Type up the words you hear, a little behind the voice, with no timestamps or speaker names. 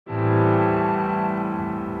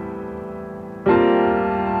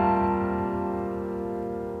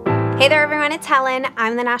Hey there everyone, it's Helen.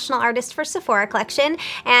 I'm the national artist for Sephora collection,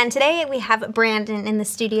 and today we have Brandon in the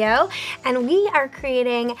studio, and we are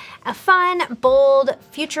creating a fun, bold,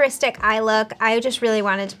 futuristic eye look. I just really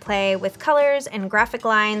wanted to play with colors and graphic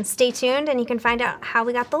lines. Stay tuned and you can find out how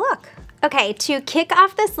we got the look. Okay, to kick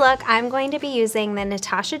off this look, I'm going to be using the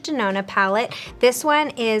Natasha Denona palette. This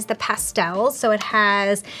one is the Pastel, so it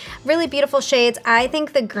has really beautiful shades. I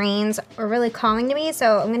think the greens are really calming to me,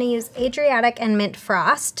 so I'm gonna use Adriatic and Mint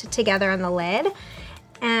Frost together on the lid.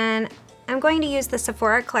 And I'm going to use the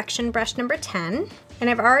Sephora collection brush number 10. And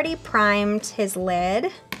I've already primed his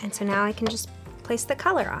lid, and so now I can just place the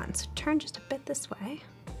color on. So turn just a bit this way.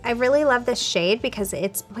 I really love this shade because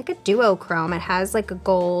it's like a duochrome. It has like a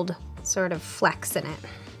gold sort of flecks in it.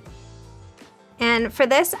 And for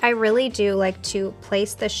this, I really do like to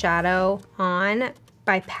place the shadow on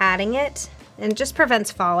by patting it, and it just prevents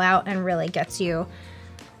fallout and really gets you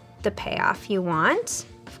the payoff you want.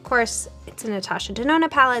 Of course, it's a Natasha Denona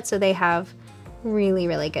palette, so they have really,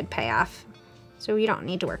 really good payoff. So you don't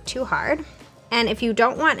need to work too hard. And if you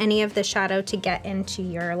don't want any of the shadow to get into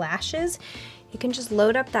your lashes, you can just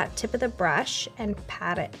load up that tip of the brush and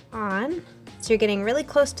pat it on. So you're getting really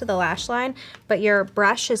close to the lash line, but your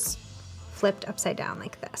brush is flipped upside down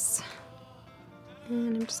like this.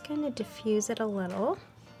 And I'm just gonna diffuse it a little.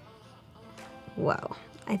 Whoa,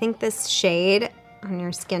 I think this shade on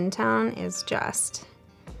your skin tone is just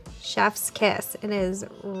chef's kiss. It is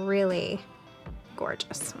really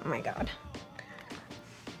gorgeous, oh my God.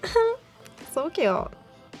 So cute.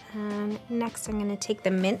 And next I'm gonna take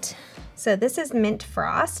the Mint. So this is Mint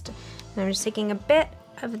Frost, and I'm just taking a bit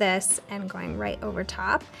of this and going right over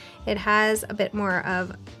top. It has a bit more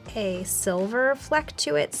of a silver fleck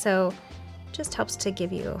to it, so it just helps to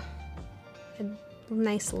give you a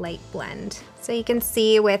nice light blend. So you can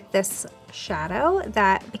see with this shadow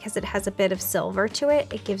that because it has a bit of silver to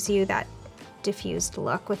it, it gives you that diffused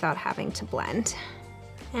look without having to blend.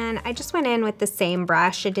 And I just went in with the same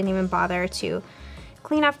brush. I didn't even bother to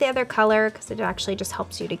clean off the other color because it actually just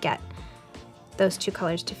helps you to get those two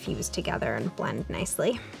colors to fuse together and blend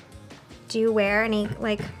nicely. Do you wear any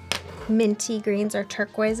like minty greens or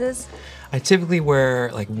turquoises? I typically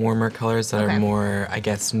wear like warmer colors that are more, I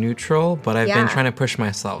guess, neutral, but I've been trying to push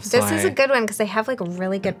myself. So this is a good one because they have like a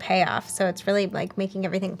really good payoff, so it's really like making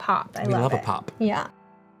everything pop. I love it. a pop. Yeah.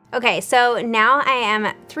 Okay, so now I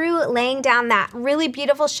am through laying down that really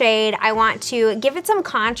beautiful shade. I want to give it some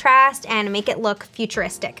contrast and make it look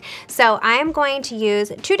futuristic. So I'm going to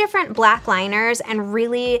use two different black liners and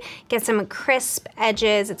really get some crisp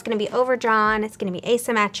edges. It's gonna be overdrawn, it's gonna be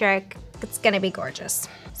asymmetric, it's gonna be gorgeous.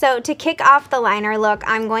 So to kick off the liner look,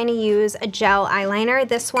 I'm going to use a gel eyeliner.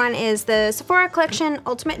 This one is the Sephora Collection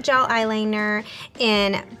Ultimate Gel Eyeliner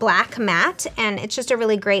in Black Matte, and it's just a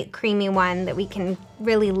really great creamy one that we can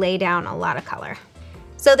really lay down a lot of color.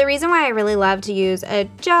 So the reason why I really love to use a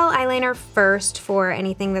gel eyeliner first for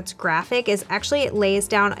anything that's graphic is actually it lays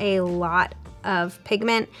down a lot of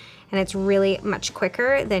pigment, and it's really much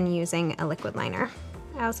quicker than using a liquid liner.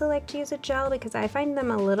 I also like to use a gel because I find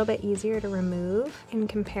them a little bit easier to remove in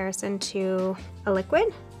comparison to a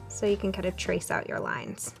liquid, so you can kind of trace out your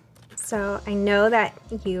lines. So I know that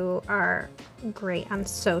you are great on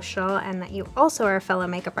social and that you also are a fellow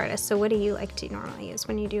makeup artist, so what do you like to normally use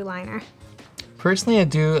when you do liner? Personally, I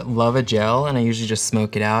do love a gel, and I usually just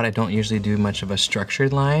smoke it out. I don't usually do much of a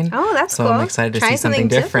structured line. Oh, that's cool. So I'm excited to see something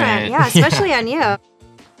different. Yeah, especially on you.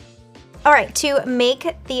 All right, to make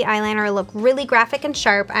the eyeliner look really graphic and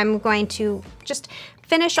sharp, I'm going to just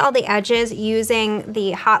finish all the edges using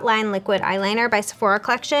the Hotline Liquid Eyeliner by Sephora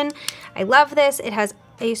Collection. I love this. It has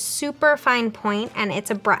a super fine point and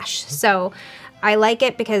it's a brush. So I like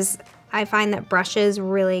it because I find that brushes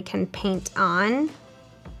really can paint on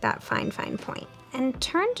that fine, fine point. And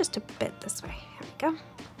turn just a bit this way. Here we go.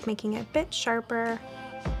 Making it a bit sharper.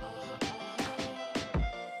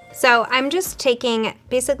 So I'm just taking,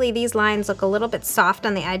 basically these lines look a little bit soft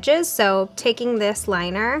on the edges, so taking this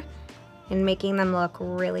liner and making them look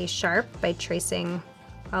really sharp by tracing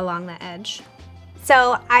along the edge.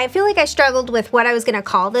 So I feel like I struggled with what I was gonna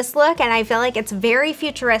call this look, and I feel like it's very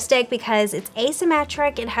futuristic because it's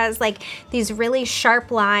asymmetric. It has like these really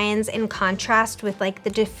sharp lines in contrast with like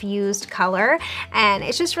the diffused color, and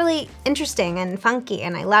it's just really interesting and funky,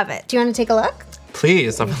 and I love it. Do you wanna take a look?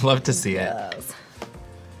 Please, I would love to see it.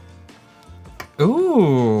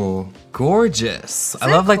 Ooh, gorgeous.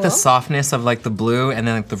 I love like the softness of like the blue and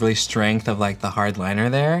then like the really strength of like the hard liner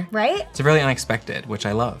there. Right? It's really unexpected, which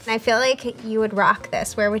I love. I feel like you would rock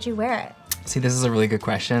this. Where would you wear it? See, this is a really good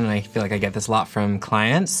question, and I feel like I get this a lot from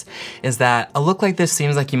clients, is that a look like this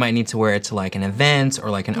seems like you might need to wear it to like an event or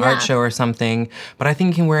like an art show or something, but I think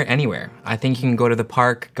you can wear it anywhere. I think you can go to the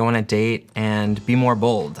park, go on a date, and be more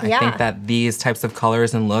bold. I think that these types of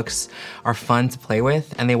colors and looks are fun to play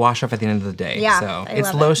with, and they wash off at the end of the day. Yeah, so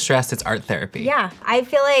it's low stress, it's art therapy. Yeah, I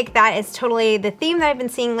feel like that is totally the theme that I've been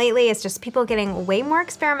seeing lately, is just people getting way more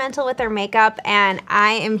experimental with their makeup, and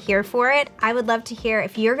I am here for it. I would love to hear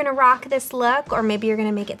if you're gonna rock this look, or maybe you're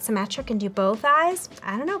gonna make it symmetric and do both eyes.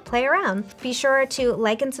 I don't know, play around. Be sure to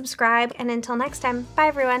like and subscribe, and until next time, bye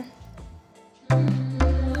everyone.